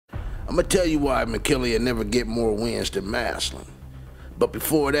I'm gonna tell you why Mckinley will never get more wins than Massillon. But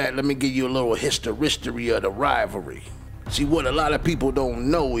before that, let me give you a little history of the rivalry. See, what a lot of people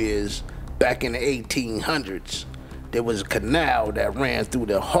don't know is, back in the 1800s, there was a canal that ran through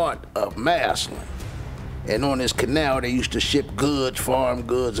the heart of Massillon. And on this canal, they used to ship goods, farm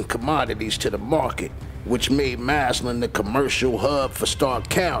goods, and commodities to the market, which made Massillon the commercial hub for Stark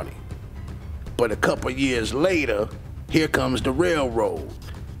County. But a couple years later, here comes the railroad.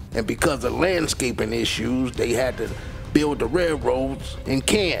 And because of landscaping issues, they had to build the railroads in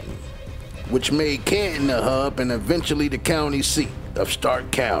Canton, which made Canton the hub and eventually the county seat of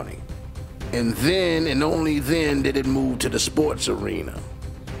Stark County. And then, and only then, did it move to the sports arena.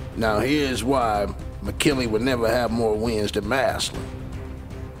 Now here's why Mckinley would never have more wins than Massillon.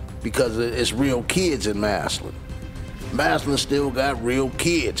 Because it's real kids in Massillon. Massillon still got real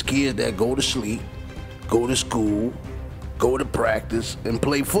kids, kids that go to sleep, go to school, go to practice, and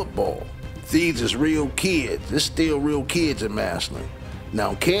play football. These is real kids. There's still real kids in Massillon.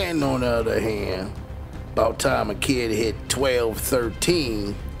 Now Canton, on the other hand, about time a kid hit 12,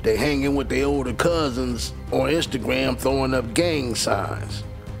 13, they hanging with their older cousins on Instagram throwing up gang signs.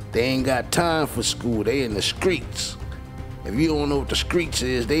 They ain't got time for school, they in the streets. If you don't know what the streets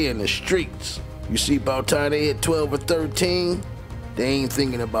is, they in the streets. You see, about time they hit 12 or 13, they ain't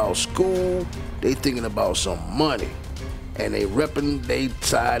thinking about school, they thinking about some money. And they repping they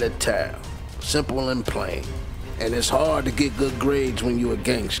side of town. Simple and plain. And it's hard to get good grades when you're a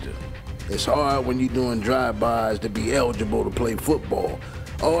gangster. It's hard when you're doing drive-bys to be eligible to play football.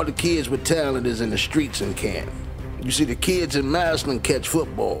 All the kids with talent is in the streets in Canton. You see, the kids in Massillon catch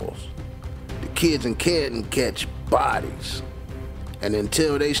footballs. The kids in Canton catch bodies. And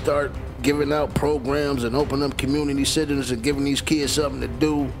until they start giving out programs and opening up community centers and giving these kids something to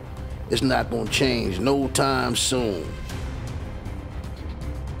do, it's not gonna change no time soon.